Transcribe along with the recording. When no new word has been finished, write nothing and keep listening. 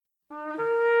For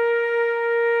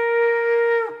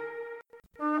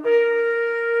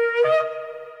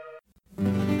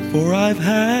I've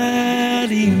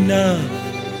had enough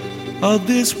of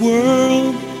this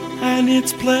world and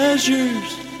its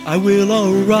pleasures. I will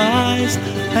arise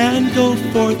and go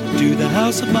forth to the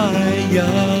house of my Yah.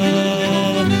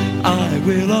 I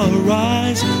will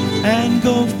arise and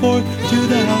go forth to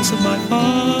the house of my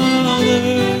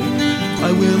Father.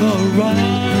 I will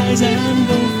arise and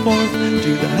go forth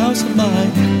to the house of my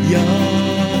Yah.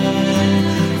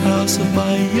 House of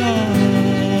my Yah.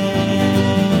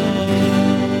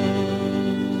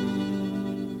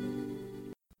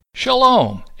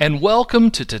 Shalom, and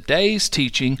welcome to today's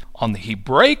teaching on the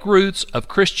Hebraic roots of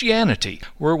Christianity,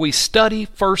 where we study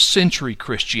first century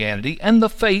Christianity and the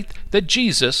faith that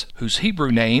Jesus, whose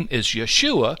Hebrew name is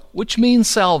Yeshua, which means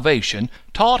salvation,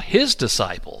 taught his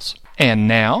disciples. And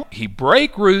now,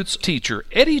 Hebraic roots teacher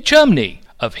Eddie Chumney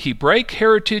of Hebraic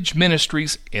Heritage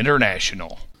Ministries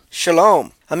International.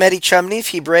 Shalom. I'm Eddie Chumney of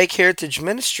Hebraic Heritage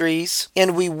Ministries,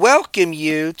 and we welcome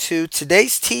you to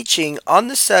today's teaching on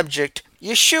the subject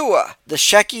Yeshua, the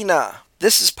Shekinah.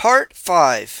 This is part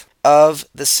 5 of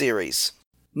the series.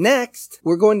 Next,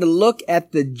 we're going to look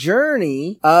at the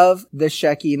journey of the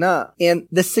Shekinah and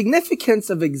the significance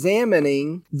of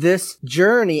examining this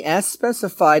journey as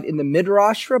specified in the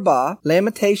Midrash Rabbah,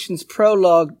 Lamentations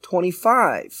Prologue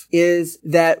 25, is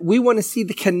that we want to see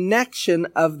the connection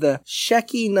of the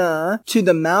Shekinah to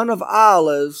the Mount of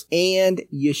Olives and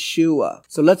Yeshua.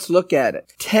 So let's look at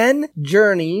it. 10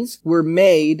 journeys were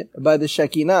made by the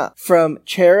Shekinah, from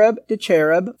cherub to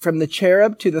cherub, from the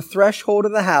cherub to the threshold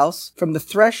of the house, from the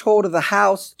threshold of the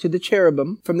house to the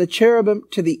cherubim, from the cherubim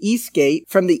to the east gate,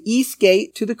 from the east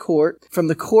gate to the court, from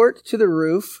the court to the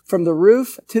roof, from the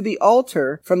roof to the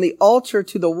altar, from the altar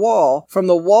to the wall, from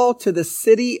the wall to the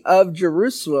city of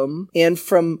Jerusalem, and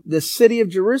from the city of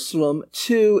Jerusalem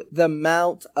to the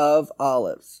Mount of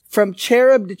Olives. From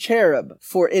cherub to cherub,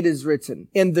 for it is written,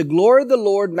 "And the glory of the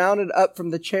Lord mounted up from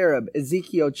the cherub,"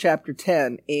 Ezekiel chapter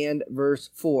 10 and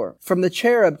verse 4. From the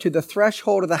cherub to the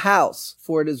threshold of the house,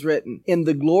 for it is written, "And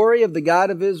the glory of the God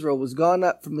of Israel was gone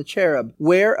up from the cherub,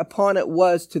 whereupon it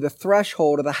was to the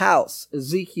threshold of the house,"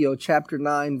 Ezekiel chapter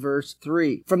 9 verse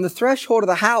 3. From the threshold of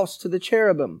the house to the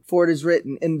cherubim, for it is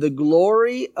written, "And the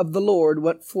glory of the Lord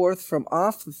went forth from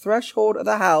off the threshold of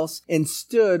the house and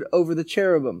stood over the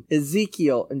cherubim,"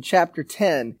 Ezekiel in chapter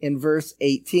 10 in verse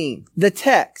 18. The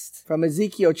text from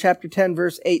Ezekiel chapter 10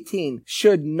 verse 18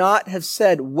 should not have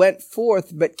said went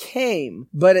forth but came,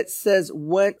 but it says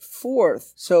went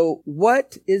forth. So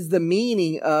what is the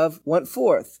meaning of went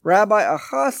forth? Rabbi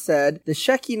Aha said the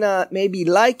Shekinah may be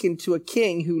likened to a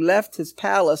king who left his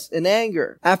palace in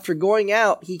anger. After going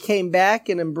out, he came back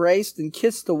and embraced and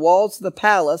kissed the walls of the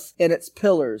palace and its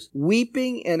pillars,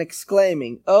 weeping and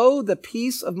exclaiming, "Oh, the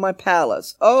peace of my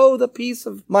palace! Oh, the peace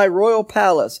of my royal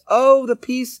palace! Oh, the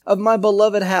peace of my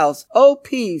beloved house! Oh,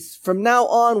 peace! From now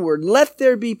onward, let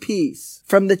there be peace."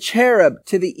 From the cherub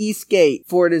to the east gate,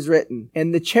 for it is written,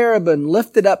 "And the cherubim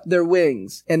lifted up their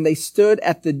wings, and they stood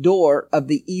at the door of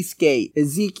the east gate,"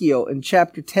 Ezekiel in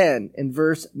chapter 10 and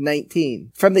verse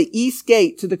 19. From the east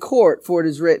gate to the court, for it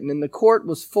is written, "And the court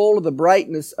was full of the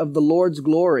brightness of the Lord's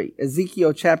glory,"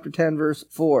 Ezekiel chapter 10 verse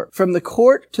 4. From the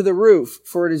court to the roof,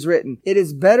 for it is written, "It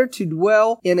is better to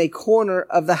dwell in a corner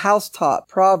of the housetop,"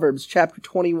 Proverbs chapter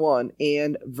 21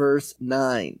 and verse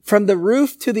 9. From the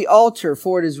roof to the altar,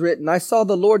 for it is written, "I saw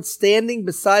the Lord standing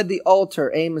beside the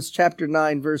altar," Amos chapter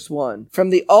 9 verse 1. From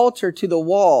the altar to the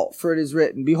wall, for it is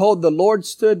written, "Behold, the Lord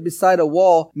stood beside a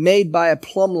wall made by a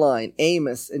plumb line,"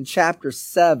 Amos in chapter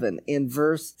 7 in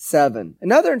verse 7.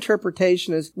 Another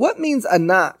interpretation is, what means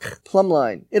Anak, plumb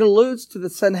line? It alludes to the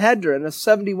Sanhedrin of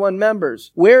 71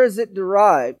 members. Where is it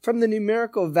derived? From the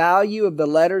numerical value of the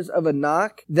letters of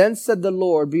Anak. "Then said the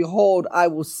Lord, Behold, I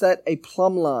will set a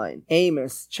plumb line,"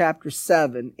 Amos chapter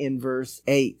 7 in verse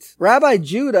 8. Rabbi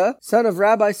Judah, son of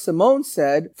Rabbi Simon,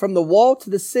 said, "From the wall to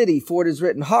the city, for it is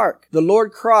written, Hark, the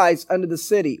Lord cries unto the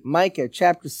city," Micah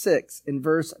chapter 6 in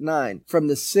verse 9. From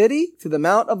the city to the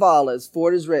Mount of Olives,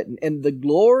 for it is written, "And the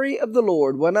glory of the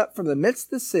Lord went up from the midst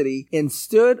of the city and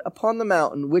stood upon the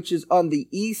mountain which is on the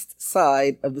east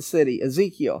side of the city,"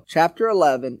 Ezekiel chapter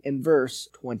 11 in verse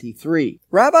 23.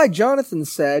 Rabbi Jonathan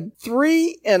said,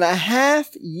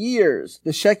 3.5 years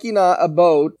the Shekinah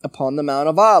abode upon the Mount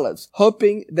of Olives,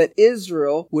 hoping that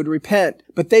Israel would repent.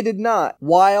 But they did not,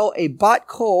 while a bat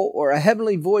kol, or a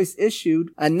heavenly voice,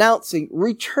 issued, announcing,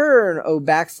 "Return, O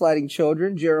backsliding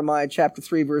children," Jeremiah chapter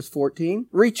 3, verse 14.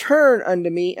 "Return unto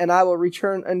me, and I will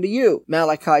return unto you,"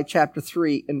 Malachi chapter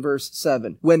 3 and verse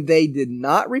 7. When they did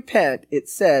not repent, it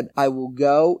said, "I will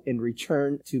go and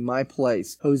return to my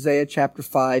place," Hosea chapter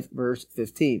 5, verse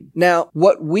 15. Now,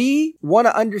 what we want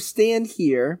to understand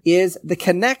here is the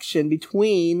connection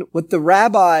between what the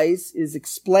rabbis is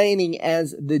explaining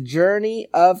as the journey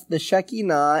of the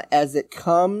Shekinah as it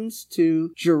comes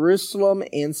to Jerusalem,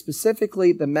 and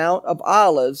specifically the Mount of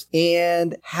Olives,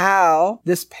 and how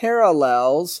this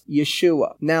parallels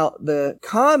Yeshua. Now, the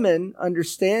common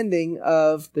understanding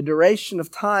of the duration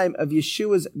of time of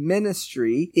Yeshua's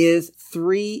ministry is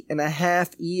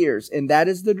 3.5 years, and that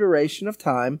is the duration of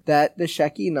time that the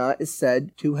Shekinah is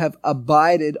said to have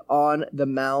abided on the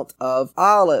Mount of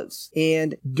Olives.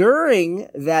 And during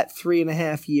that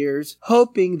 3.5 years,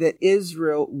 hoping that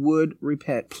Israel would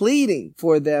repent, pleading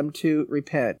for them to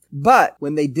repent. But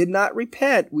when they did not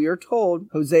repent, we are told,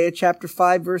 Hosea chapter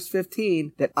 5 verse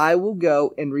 15, that I will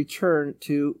go and return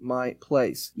to my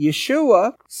place.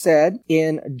 Yeshua said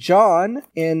in John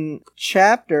in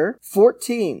chapter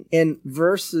 14 in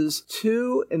verses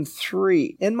 2 and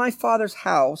 3, "In my Father's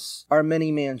house are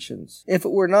many mansions. If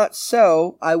it were not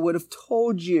so, I would have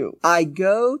told you. I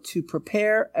go to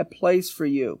prepare a place for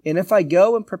you. And if I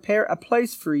go and prepare a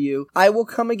place for you, I will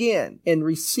come again and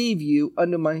receive you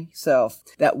unto myself,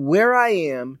 that where I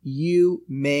am, you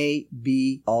may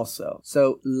be also."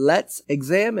 So let's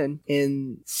examine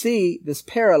and see this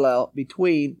parallel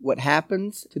between what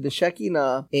happens to the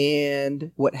Shekinah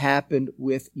and what happened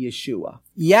with Yeshua.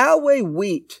 Yahweh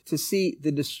wept to see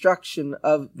the destruction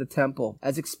of the temple,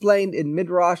 as explained in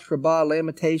Midrash Rabbah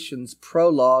Lamentations,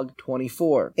 Prologue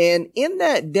 24. "And in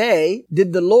that day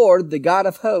did the Lord, the God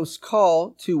of hosts,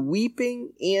 call to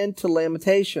weeping and to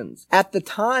lamentations. At the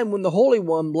time when the Holy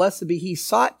One, blessed be He,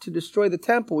 sought to destroy the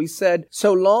temple, He said,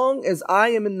 so long as I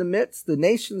am in the midst, the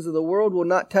nations of the world will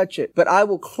not touch it. But I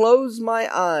will close my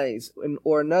eyes,"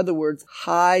 or in other words,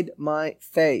 hide my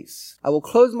face. "I will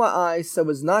close my eyes so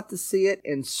as not to see it,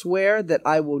 and swear that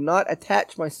I will not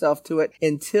attach myself to it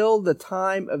until the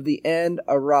time of the end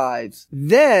arrives.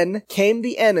 Then came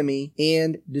the enemy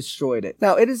and destroyed it."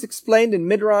 Now, it is explained in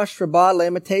Midrash Rabbah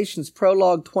Lamentations,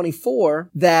 Prologue 24,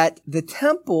 that the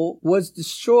temple was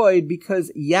destroyed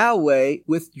because Yahweh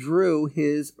withdrew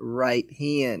His right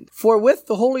hand. "For with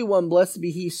the Holy One, blessed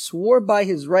be He, swore by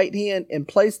His right hand and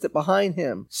placed it behind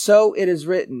Him. So it is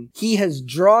written, He has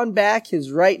drawn back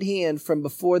His right hand from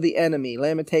before the enemy."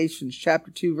 Lamentations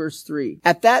chapter 2 verse 3.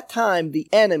 "At that time the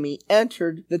enemy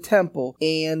entered the temple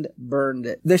and burned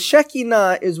it." The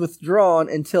Shekinah is withdrawn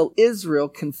until Israel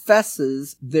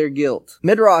confesses their guilt.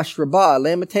 Midrash Rabbah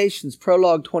Lamentations,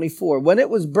 Prologue 24. "When it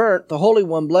was burnt, the Holy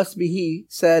One, blessed be He,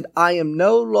 said, I am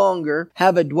no longer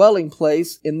have a dwelling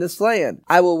place in this land.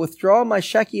 I will withdraw my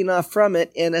Shekinah from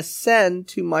it and ascend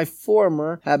to my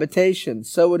former habitation.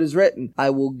 So it is written, I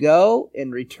will go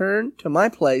and return to my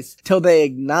place till they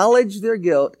acknowledge their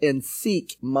guilt and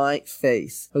seek my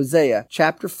face." Hosea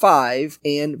chapter 5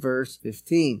 and verse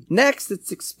 15. Next,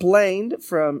 it's explained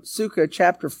from Sukkah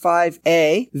chapter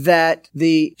 5a that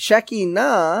the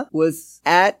Shekinah was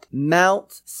at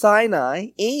Mount Sinai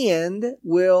and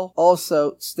will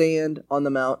also stand on the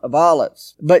Mount of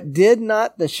Olives. But did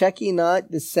not the Shekinah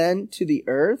descend to the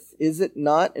earth? Is it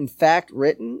not in fact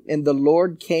written, "And the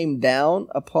Lord came down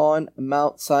upon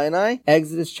Mount Sinai"?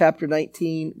 Exodus chapter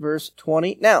 19 verse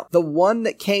 20. Now, the one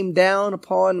that came down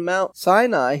upon Mount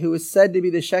Sinai, who is said to be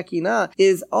the Shekinah,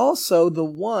 is also the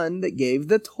one that gave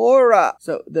the Torah.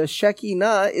 So the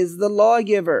Shekinah is the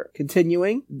lawgiver.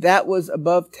 Continuing, that was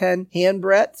above 10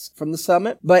 handbreadths from the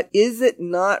summit. But is it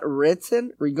not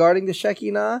written regarding the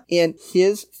Shekinah, "And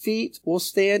His feet will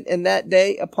stand in that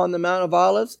day upon the Mount of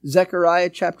Olives"? Zechariah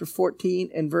chapter 14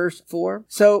 and verse 4.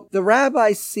 So the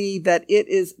rabbis see that it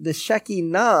is the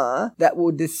Shekinah that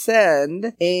will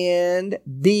descend and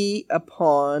be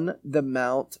upon the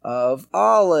Mount of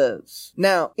Olives.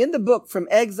 Now, in the book From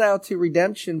Exile to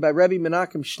Redemption by Rebbe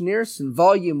Menachem Schneerson,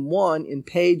 volume 1 in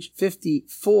page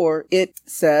 54, it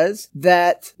says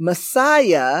that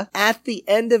Messiah at the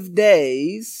end of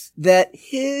days, that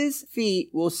His feet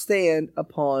will stand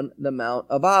upon the Mount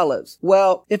of Olives.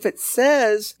 Well, if it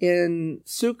says in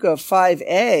Sukkah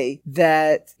 5a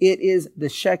that it is the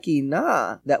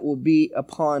Shekinah that will be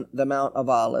upon the Mount of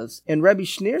Olives, and Rebbe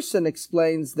Schneerson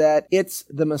explains that it's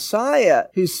the Messiah Messiah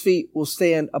whose feet will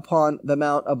stand upon the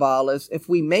Mount of Olives, if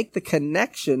we make the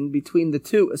connection between the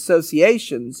two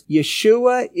associations,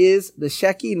 Yeshua is the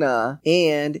Shekinah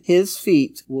and his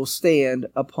feet will stand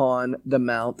upon the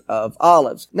Mount of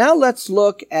Olives. Now let's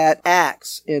look at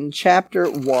Acts in chapter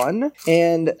 1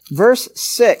 and verse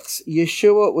 6.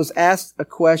 Yeshua was asked a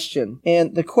question,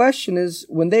 and the question is,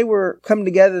 when they were come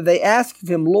together, they asked of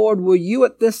him, Lord, will you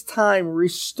at this time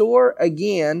restore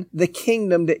again the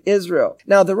kingdom to Israel?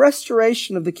 Now, the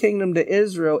restoration of the kingdom to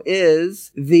Israel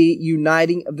is the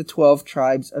uniting of the 12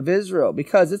 tribes of Israel,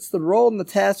 because it's the role and the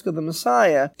task of the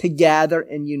Messiah to gather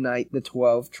and unite the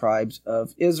 12 tribes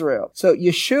of Israel. So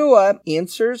Yeshua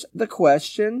answers the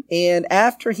question, and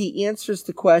after he answers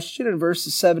the question in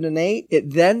verses 7 and 8,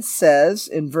 it then says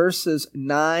in verses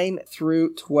 9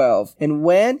 through 12, and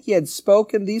when he had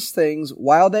spoken these things,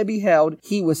 while they beheld,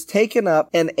 he was taken up,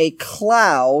 and a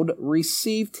cloud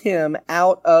received him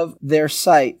out of their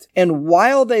sight. And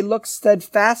while they looked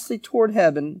steadfastly toward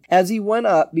heaven, as he went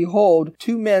up, behold,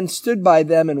 two men stood by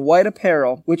them in white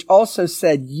apparel, which also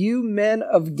said, You men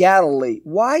of Galilee,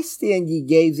 why stand ye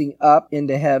gazing up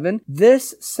into heaven?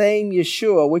 This same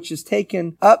Yeshua, which is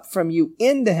taken up from you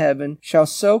into heaven, shall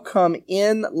so come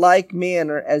in like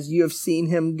manner as you have seen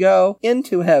him go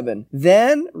into heaven.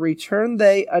 Then returned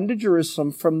they unto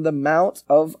Jerusalem from the Mount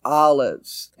of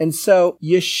Olives. And so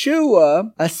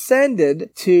Yeshua ascended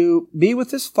to be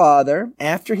with his Father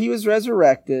after he was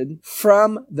resurrected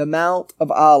from the Mount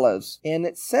of Olives. And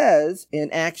it says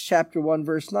in Acts chapter 1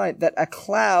 verse 9 that a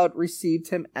cloud received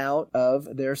him out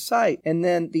of their sight. And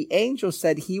then the angel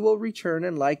said he will return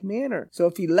in like manner. So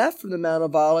if he left from the Mount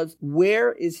of Olives,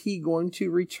 where is he going to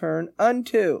return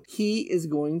unto? He is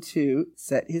going to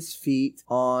set his feet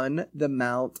on the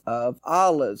Mount of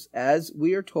Olives, as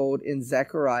we are told in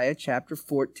Zechariah chapter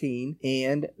 14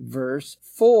 and verse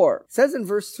 4. It says in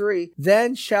verse 3,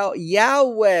 Then shall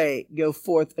Yahweh go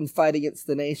forth and fight against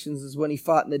the nations as when he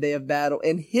fought in the day of battle,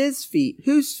 and his feet,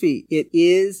 whose feet? It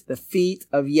is the feet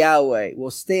of Yahweh,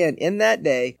 will stand in that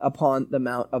day upon the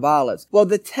Mount of Olives. Well,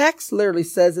 the text literally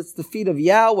says it's the feet of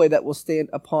Yahweh that will stand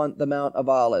upon the Mount of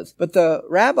Olives. But the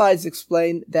rabbis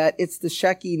explain that it's the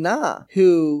Shekinah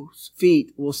whose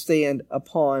feet will stand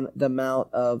upon the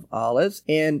Mount of Olives.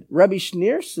 And Rabbi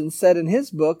Schneerson said in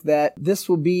his book that this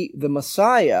will be the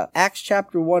Messiah. Acts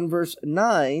chapter 1 verse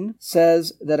 9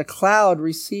 says that a cloud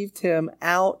received him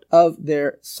out of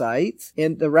their sight.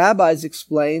 And the rabbis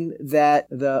explain that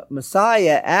the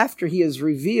Messiah, after he is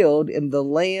revealed in the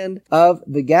land of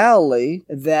the Galilee,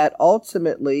 that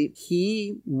ultimately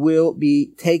he will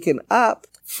be taken up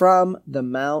from the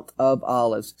Mount of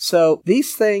Olives. So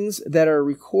these things that are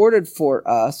recorded for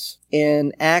us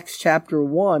in Acts chapter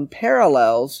 1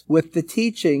 parallels with the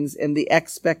teachings and the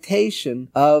expectation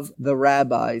of the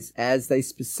rabbis as they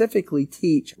specifically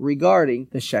teach regarding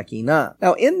the Shekinah.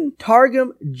 Now in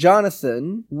Targum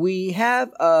Jonathan, we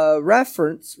have a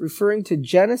reference referring to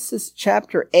Genesis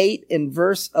chapter 8 and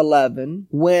verse 11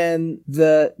 when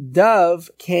the dove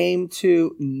came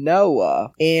to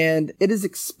Noah, and it is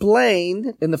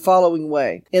explained in the following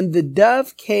way. And the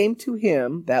dove came to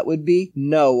him, that would be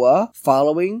Noah,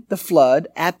 following the flood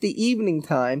at the evening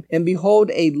time, and behold,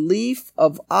 a leaf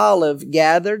of olive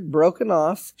gathered, broken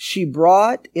off, she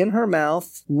brought in her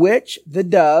mouth, which the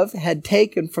dove had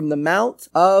taken from the mount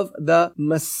of the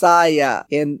Messiah.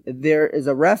 And there is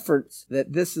a reference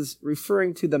that this is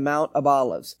referring to the Mount of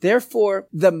Olives. Therefore,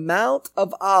 the Mount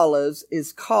of Olives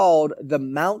is called the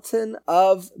mountain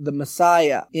of the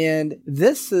Messiah. And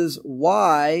this is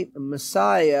why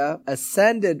Messiah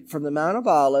ascended from the Mount of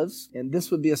Olives, and this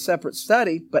would be a separate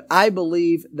study, but I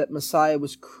believe that Messiah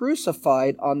was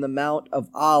crucified on the Mount of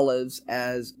Olives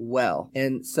as well.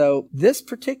 And so this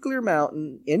particular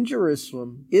mountain in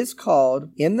Jerusalem is called,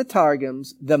 in the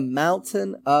Targums, the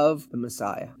mountain of the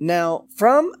Messiah. Now,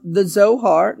 from the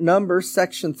Zohar, Numbers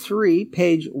section 3,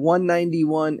 page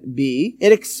 191b,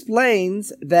 it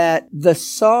explains that the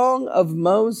song of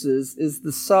Moses is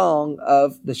the song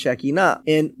of the Shekinah.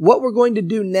 And what we're going to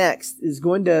do next is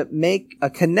going to make a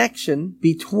connection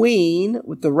between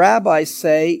what the rabbis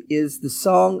say is the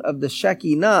song of the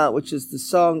Shekinah, which is the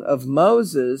song of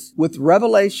Moses, with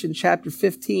Revelation chapter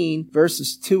 15,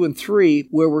 verses 2 and 3,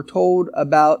 where we're told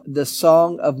about the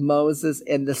song of Moses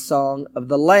and the song of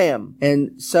the Lamb.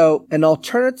 And so an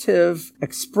alternative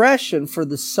expression for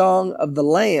the song of the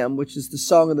Lamb, which is the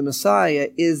song of the Messiah,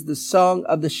 is the song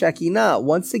of the Shekinah.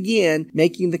 Once again,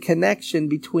 making the connection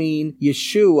between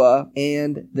Yeshua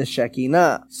and the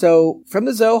Shekinah. So from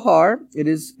the Zohar, it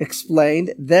is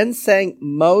explained, then sang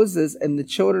Moses and the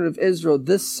children of Israel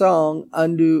this song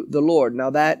unto the Lord. Now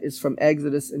that is from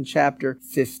Exodus in chapter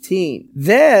 15.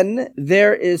 Then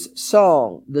there is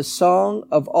song, the song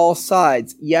of all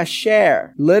sides,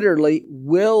 Yasher, literally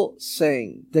will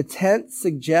sing. The tense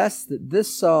suggests that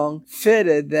this song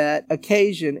fitted that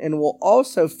occasion and will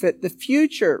also fit the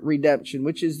future redemption,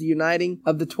 which is the uniting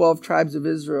of the 12 tribes of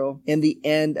Israel and the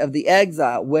end of the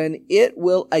exile, when it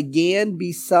will again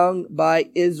be sung by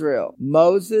Israel.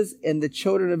 Moses and the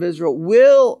children of Israel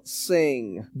will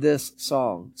sing this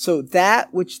song. So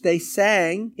that which they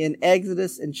sang in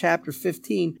Exodus in chapter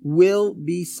 15 will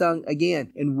be sung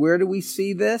again. And where do we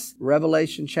see this?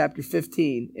 Revelation chapter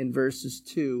 15 in verses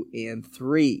 2 and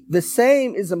 3. The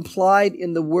same is implied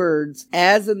in the words,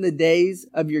 as in the days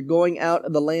of your going out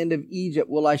of the land of Egypt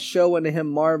will I show unto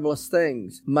him marvelous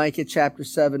things. Micah chapter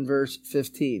 7 verse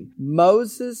 15.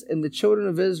 Moses and the children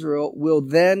of Israel will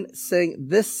then sing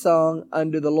this song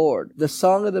unto the Lord. The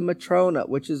song of the Matrona,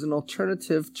 which is an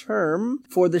alternative term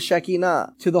for the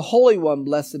Shekinah. To the Holy One,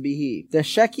 blessed be He. The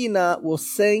Shekinah will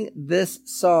sing this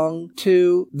song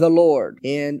to the Lord.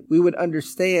 And we would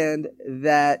understand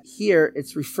that here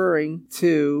it's referring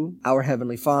to our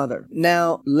Heavenly Father.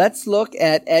 Now, let's look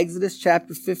at Exodus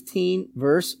chapter 15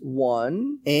 verse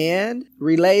 1 and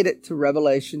relate it to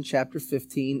Revelation chapter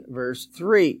 15 verse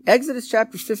 3. Exodus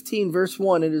chapter 15 verse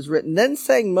 1, it is written, Then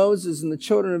sang Moses and the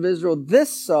children of Israel this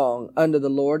song unto the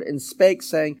Lord, and spake,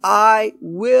 saying, I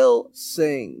will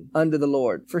sing unto the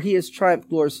Lord, for he has triumphed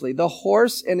gloriously. The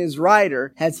horse and his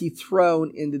rider has he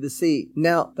thrown into the sea.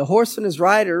 Now, the horse and his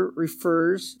rider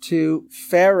refers to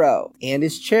Pharaoh and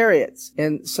his chariots.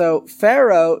 And so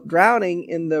Pharaoh drowning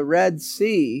in the Red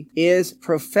Sea is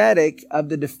prophetic of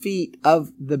the defeat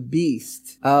of the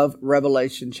beast of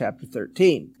Revelation chapter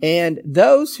 13. And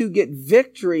those who get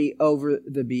victory over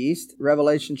the beast,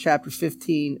 Revelation chapter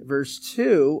 15 verse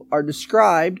 2, are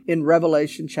described in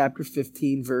Revelation chapter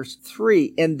 15 verse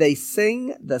 3. And they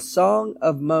sing the song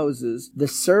of Moses, the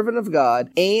servant of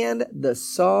God, and the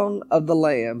song of the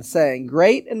Lamb, saying,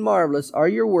 Great and marvelous are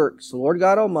your works, Lord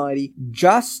God Almighty,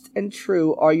 just and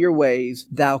true are your ways,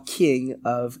 thou King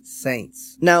of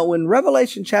saints. Now, when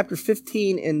Revelation chapter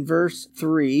 15 in verse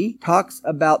 3 talks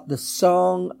about the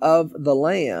song of the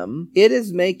Lamb, it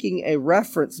is making a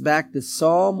reference back to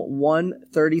Psalm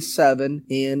 137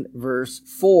 in verse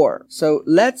 4. So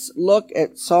let's look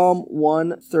at Psalm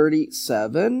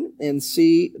 137 and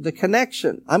see the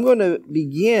connection. I'm going to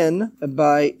begin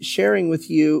by sharing with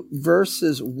you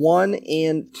verses 1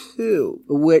 and 2,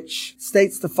 which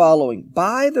states the following.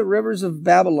 By the rivers of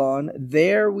Babylon,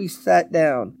 there we sat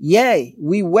down. Yea,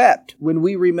 we wept when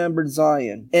we remembered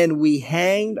Zion, and we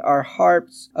hanged our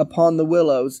harps upon the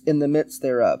willows in the midst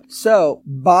thereof. So,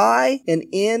 by and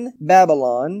in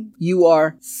Babylon, you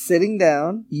are sitting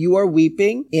down, you are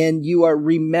weeping, and you are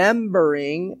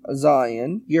remembering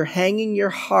Zion. You're hanging your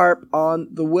harp on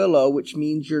the willow, which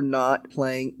means you're not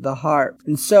playing the harp.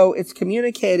 And so, it's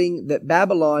communicating that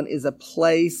Babylon is a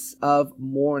place of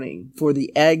mourning for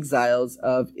the exiles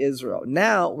of Israel.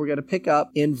 Now, we're going to pick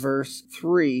up in verse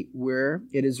 3 where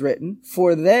it is written,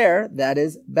 For there, that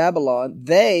is Babylon,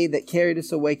 they that carried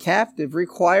us away captive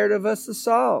required of us a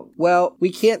song. Well,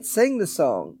 we can't sing the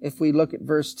song if we look at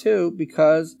verse 2,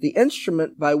 because the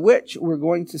instrument by which we're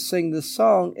going to sing the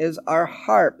song is our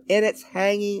harp, and it's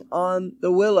hanging on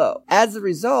the willow. As a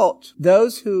result,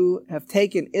 those who have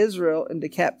taken Israel into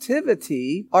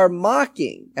captivity are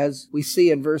mocking, as we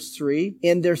see in verse 3,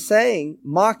 and they're saying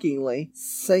mockingly,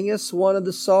 Sing us one of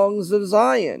the songs of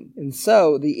Zion. And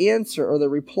so the answer or the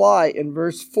reply in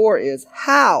verse 4 is,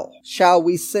 How shall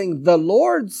we sing the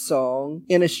Lord's song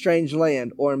in a strange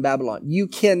land or in Babylon? You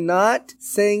cannot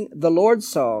sing the Lord's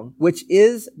song, which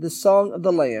is the song of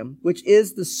the Lamb, which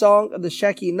is the song of the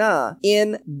Shekinah,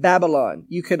 in Babylon.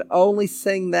 You can only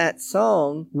sing that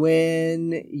song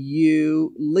when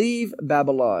you leave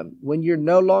Babylon, when you're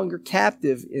no longer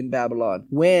captive in Babylon,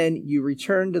 when you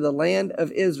return to the land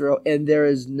of Israel and there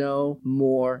is no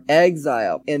more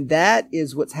exile. And that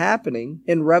is what's happening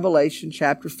in Revelation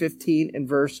chapter 15 and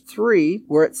verse 3,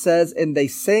 where it says, And they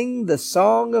sing the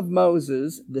song of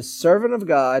Moses, the servant of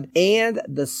God, and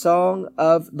the song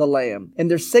of the Lamb. And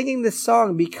they're singing this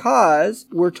song because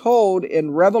we're told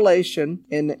in Revelation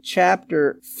in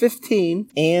chapter 15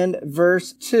 and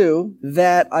verse 2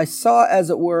 that I saw, as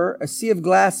it were, a sea of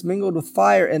glass mingled with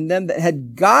fire, and them that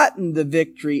had gotten the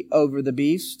victory over the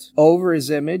beast, over his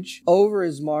image, over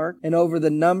his mark, and over the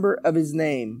number of his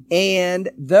name. And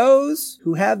those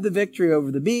who have the victory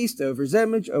over the beast, over his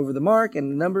image, over the mark,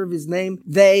 and the number of his name,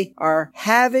 they are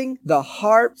having the the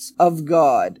harps of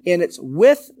God. And it's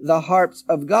with the harps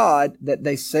of God that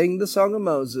they sing the song of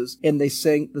Moses and they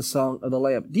sing the song of the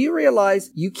Lamb. Do you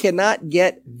realize you cannot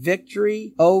get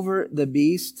victory over the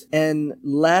beast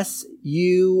unless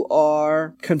you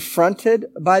are confronted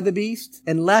by the beast,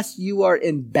 unless you are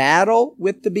in battle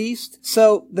with the beast?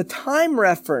 So the time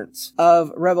reference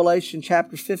of Revelation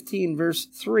chapter 15 verse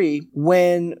 3,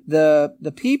 when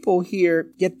the people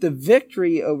here get the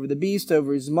victory over the beast,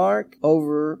 over his mark,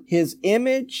 over his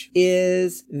image,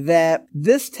 is that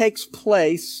this takes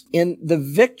place in the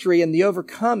victory and the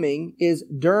overcoming is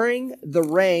during the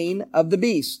reign of the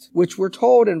beast, which we're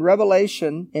told in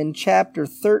Revelation in chapter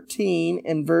 13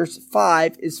 and verse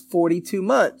 5 is 42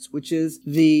 months, which is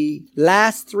the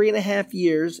last 3.5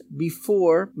 years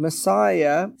before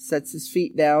Messiah sets his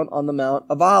feet down on the Mount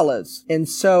of Olives. And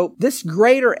so this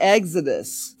greater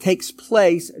exodus takes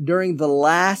place during the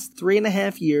last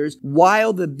 3.5 years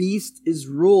while the beast is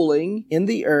ruling in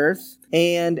the earth.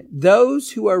 And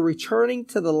those who are returning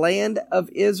to the land of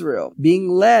Israel, being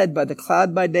led by the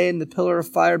cloud by day and the pillar of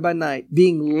fire by night,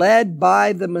 being led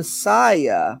by the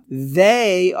Messiah,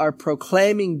 they are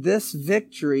proclaiming this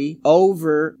victory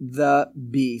over the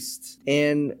beast.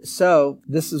 And so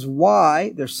this is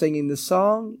why they're singing the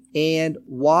song and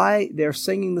why they're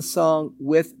singing the song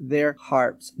with their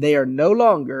harps. They are no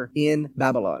longer in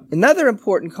Babylon. Another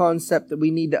important concept that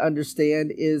we need to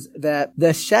understand is that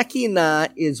the Shekinah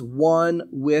is one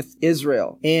with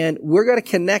Israel. And we're going to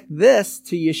connect this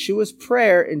to Yeshua's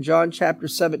prayer in John chapter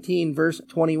 17 verse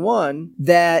 21,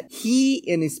 that he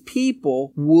and his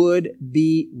people would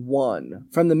be one.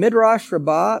 From the Midrash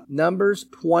Rabbah, Numbers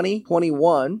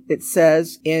 20:21, it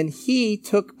says, and he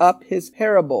took up his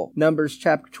parable, Numbers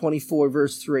chapter 24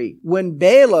 verse 3. When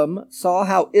Balaam saw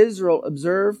how Israel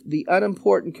observed the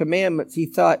unimportant commandments, he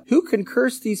thought, who can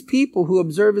curse these people who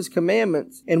observe his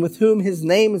commandments and with whom his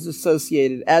name is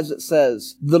associated, as it says,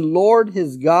 the Lord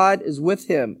his God is with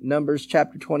him, Numbers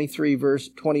chapter 23 verse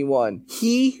 21.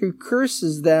 He who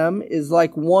curses them is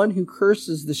like one who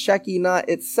curses the Shekinah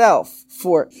itself,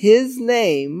 for his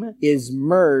name is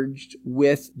merged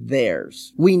with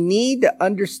theirs. We need to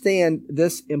understand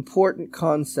this important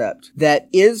concept that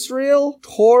Israel,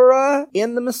 Torah,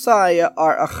 and the Messiah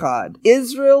are Echad.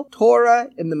 Israel, Torah,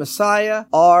 and the Messiah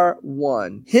are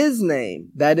one. His name,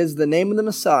 that is the name of the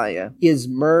Messiah, is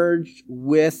merged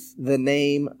with the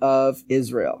name of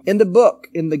Israel. In the book,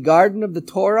 In the Garden of the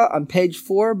Torah, on page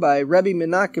 4 by Rebbe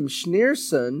Menachem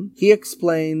Schneerson, he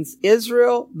explains,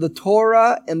 Israel, the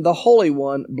Torah, and the Holy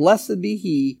One, blessed be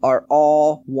he, are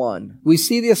all one. We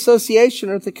see the association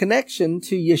or the connection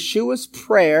to Yeshua's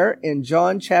prayer in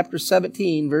John chapter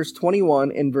 17, verse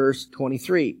 21 and verse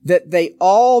 23, that they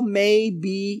all may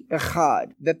be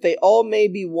echad, that they all may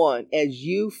be one, as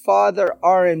you, Father,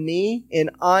 are in me,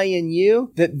 and I in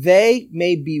you, that they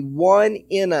may be one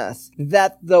in us,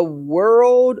 that the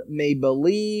world may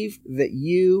believe that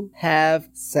you have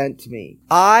sent me.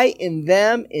 I in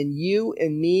them, and you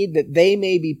in me, that they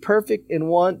may be perfect in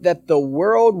one, that the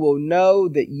world will know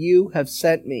that you have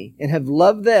sent me, and have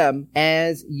loved them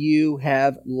as you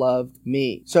have loved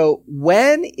me. So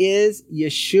when is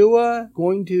Yeshua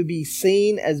going to be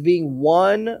seen as being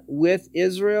one with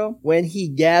Israel? When he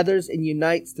gathers and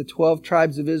unites the 12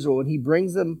 tribes of Israel, when he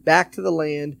brings them back to the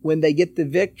land, when they get the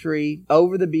victory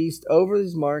over the beast, over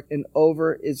his mark, and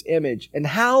over his image. And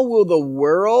how will the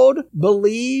world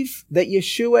believe that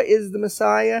Yeshua is the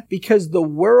Messiah? Because the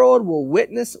world will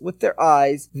witness with their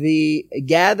eyes the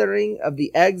gathering of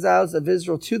the exiles of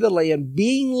Israel to the land,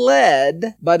 being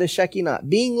led by the Shekinah,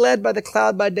 being led by the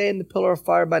cloud by day and the pillar of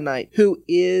fire by night, who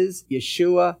is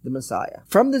Yeshua the Messiah.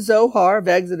 From the Zohar of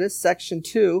Exodus, section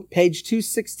 2, page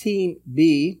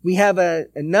 216b, we have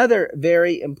another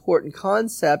very important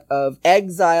concept of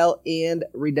exile and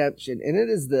redemption. And it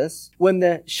is this: when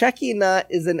the Shekinah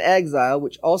is in exile,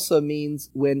 which also means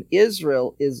when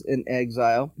Israel is in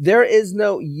exile, there is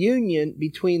no union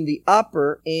between the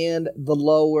upper and the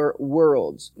lower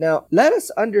worlds. Now, let us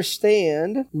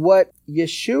understand what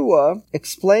Yeshua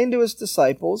explained to his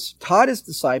disciples, taught his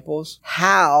disciples,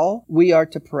 how we are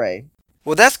to pray.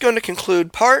 Well, that's going to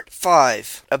conclude part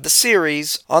 5 of the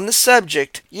series on the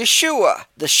subject, Yeshua,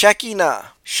 the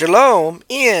Shekinah. Shalom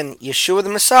in Yeshua the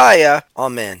Messiah.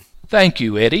 Amen. Thank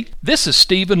you, Eddie. This is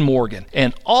Stephen Morgan,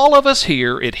 and all of us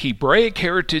here at Hebraic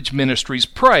Heritage Ministries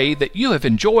pray that you have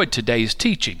enjoyed today's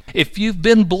teaching. If you've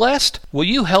been blessed, will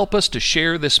you help us to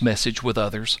share this message with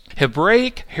others?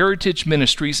 Hebraic Heritage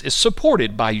Ministries is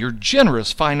supported by your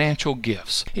generous financial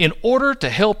gifts. In order to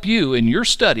help you in your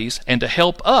studies and to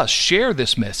help us share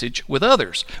this message with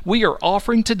others, we are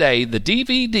offering today the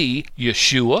DVD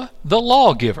Yeshua the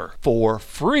Lawgiver for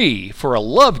free for a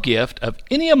love gift of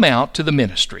any amount to the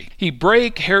ministry.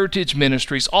 Hebraic Heritage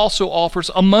Ministries also offers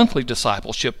a monthly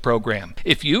discipleship program.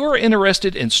 If you are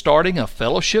interested in starting a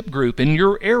fellowship group in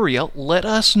your area, let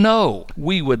us know.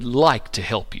 We would like to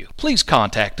help you. Please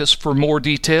contact us for more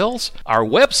details. Our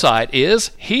website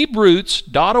is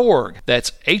Hebroots.org.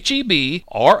 That's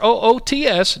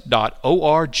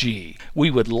Hebroots.org.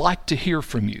 We would like to hear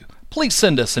from you. Please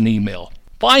send us an email.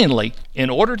 Finally, in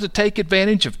order to take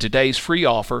advantage of today's free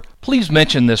offer, please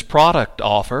mention this product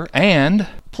offer and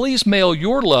please mail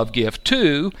your love gift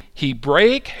to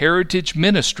Hebraic Heritage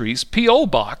Ministries, P.O.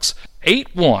 Box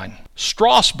 81,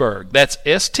 Strasburg, that's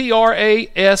Strasburg,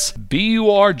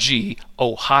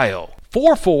 Ohio,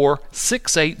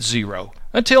 44680.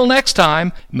 Until next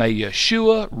time, may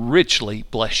Yeshua richly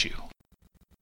bless you.